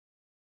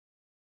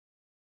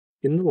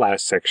In the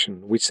last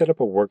section, we set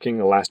up a working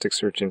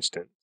Elasticsearch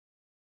instance.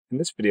 In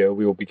this video,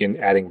 we will begin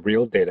adding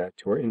real data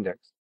to our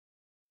index.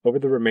 Over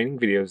the remaining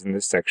videos in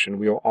this section,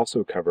 we will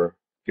also cover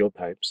field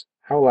types,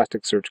 how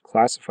Elasticsearch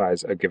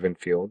classifies a given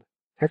field,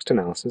 text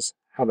analysis,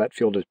 how that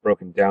field is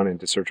broken down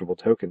into searchable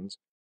tokens,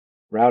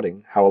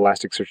 routing, how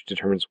Elasticsearch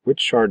determines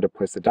which shard to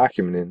place the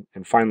document in,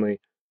 and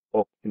finally,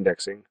 bulk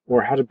indexing,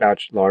 or how to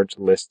batch large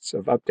lists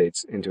of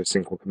updates into a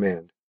single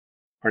command.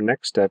 Our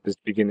next step is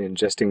to begin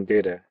ingesting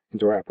data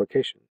into our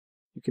application.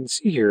 You can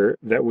see here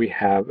that we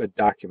have a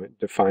document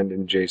defined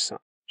in JSON.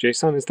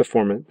 JSON is the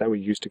format that we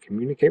use to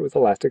communicate with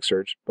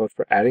Elasticsearch, both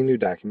for adding new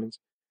documents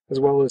as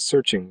well as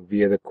searching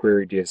via the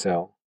query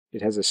DSL.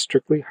 It has a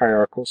strictly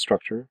hierarchical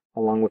structure,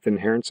 along with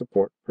inherent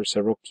support for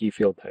several key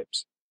field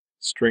types: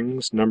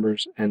 strings,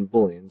 numbers, and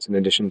booleans, in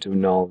addition to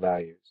null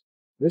values.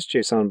 This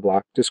JSON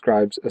block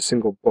describes a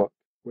single book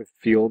with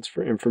fields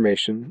for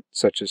information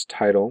such as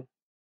title,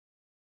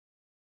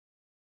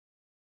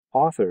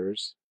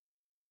 authors,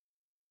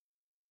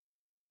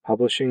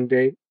 publishing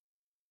date,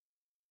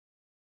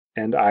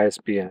 and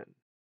ISBN.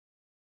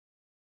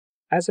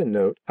 As a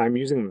note, I'm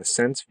using the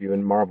Sense view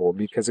in Marvel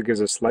because it gives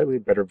a slightly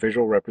better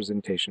visual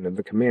representation of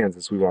the commands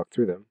as we walk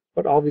through them,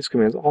 but all these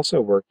commands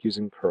also work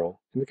using curl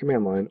in the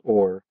command line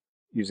or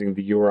using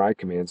the URI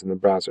commands in the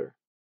browser.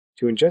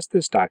 To ingest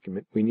this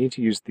document, we need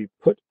to use the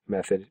put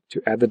method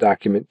to add the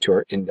document to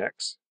our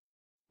index.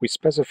 We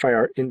specify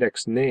our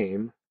index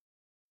name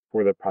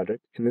for the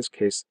project, in this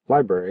case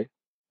library,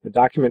 the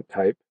document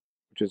type,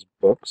 which is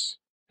books,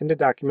 and a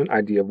document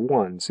ID of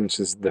 1 since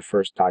this is the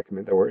first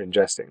document that we're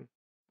ingesting.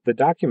 The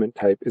document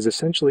type is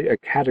essentially a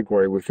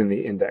category within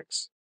the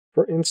index.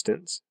 For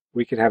instance,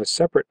 we could have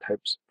separate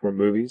types for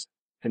movies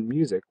and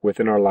music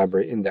within our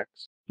library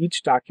index.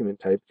 Each document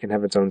type can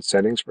have its own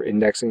settings for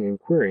indexing and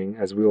querying,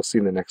 as we will see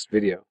in the next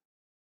video.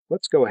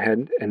 Let's go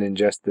ahead and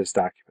ingest this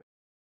document.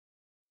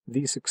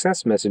 The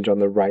success message on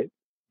the right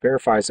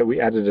verifies that we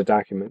added a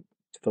document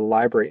to the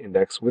library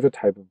index with a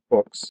type of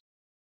books.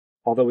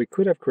 Although we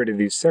could have created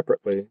these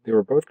separately, they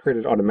were both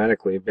created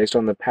automatically based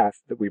on the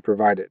path that we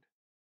provided.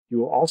 You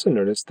will also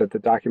notice that the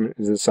document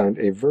is assigned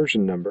a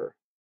version number,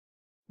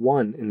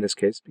 1 in this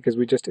case because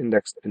we just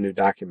indexed a new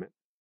document.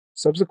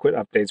 Subsequent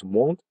updates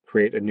won't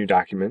create a new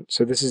document,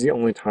 so this is the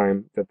only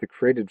time that the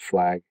created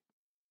flag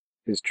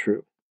is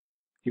true.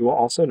 You will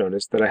also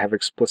notice that I have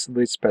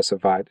explicitly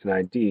specified an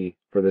ID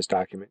for this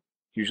document.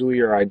 Usually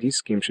your ID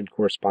scheme should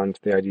correspond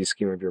to the ID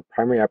scheme of your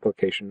primary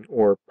application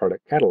or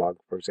product catalog,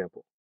 for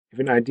example. If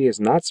an ID is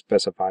not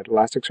specified,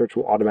 Elasticsearch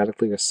will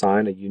automatically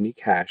assign a unique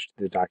hash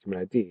to the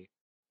document ID.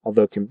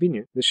 Although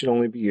convenient, this should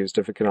only be used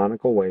if a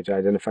canonical way to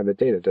identify the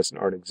data doesn't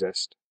already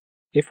exist.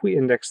 If we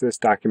index this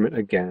document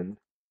again,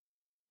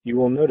 you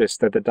will notice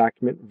that the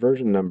document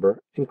version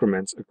number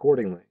increments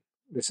accordingly.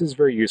 This is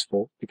very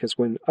useful because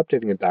when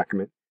updating a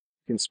document,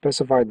 you can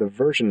specify the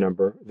version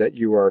number that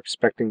you are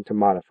expecting to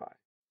modify.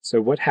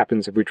 So what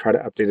happens if we try to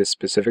update a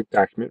specific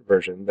document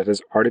version that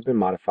has already been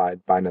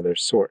modified by another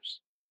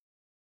source?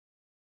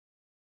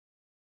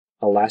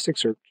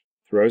 Elasticsearch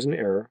throws an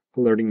error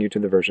alerting you to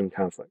the version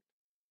conflict.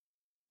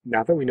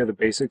 Now that we know the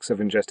basics of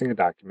ingesting a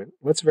document,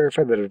 let's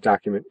verify that a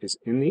document is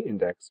in the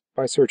index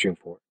by searching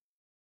for it.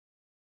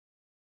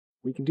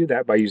 We can do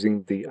that by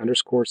using the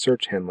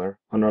 _search handler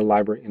on our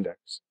library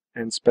index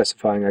and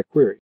specifying a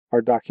query.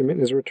 Our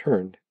document is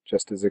returned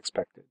just as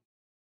expected.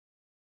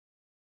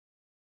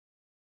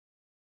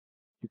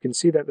 You can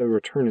see that the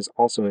return is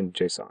also in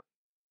JSON.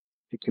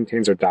 It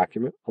contains our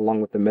document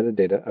along with the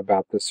metadata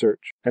about the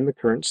search and the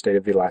current state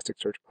of the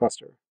Elasticsearch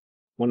cluster.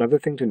 One other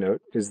thing to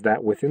note is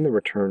that within the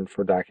return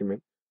for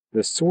document,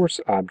 the source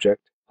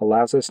object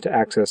allows us to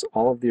access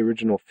all of the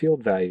original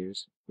field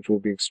values, which will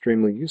be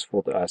extremely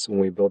useful to us when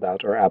we build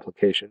out our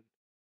application.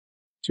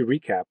 To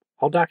recap,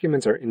 all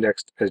documents are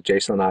indexed as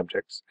JSON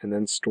objects and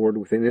then stored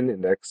within an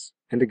index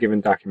and a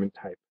given document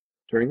type.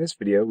 During this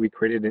video, we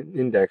created an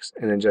index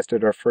and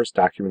ingested our first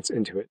documents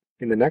into it.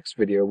 In the next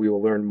video, we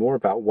will learn more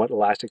about what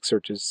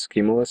Elasticsearch's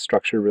schemaless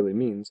structure really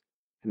means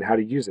and how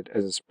to use it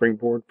as a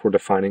springboard for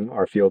defining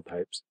our field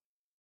types.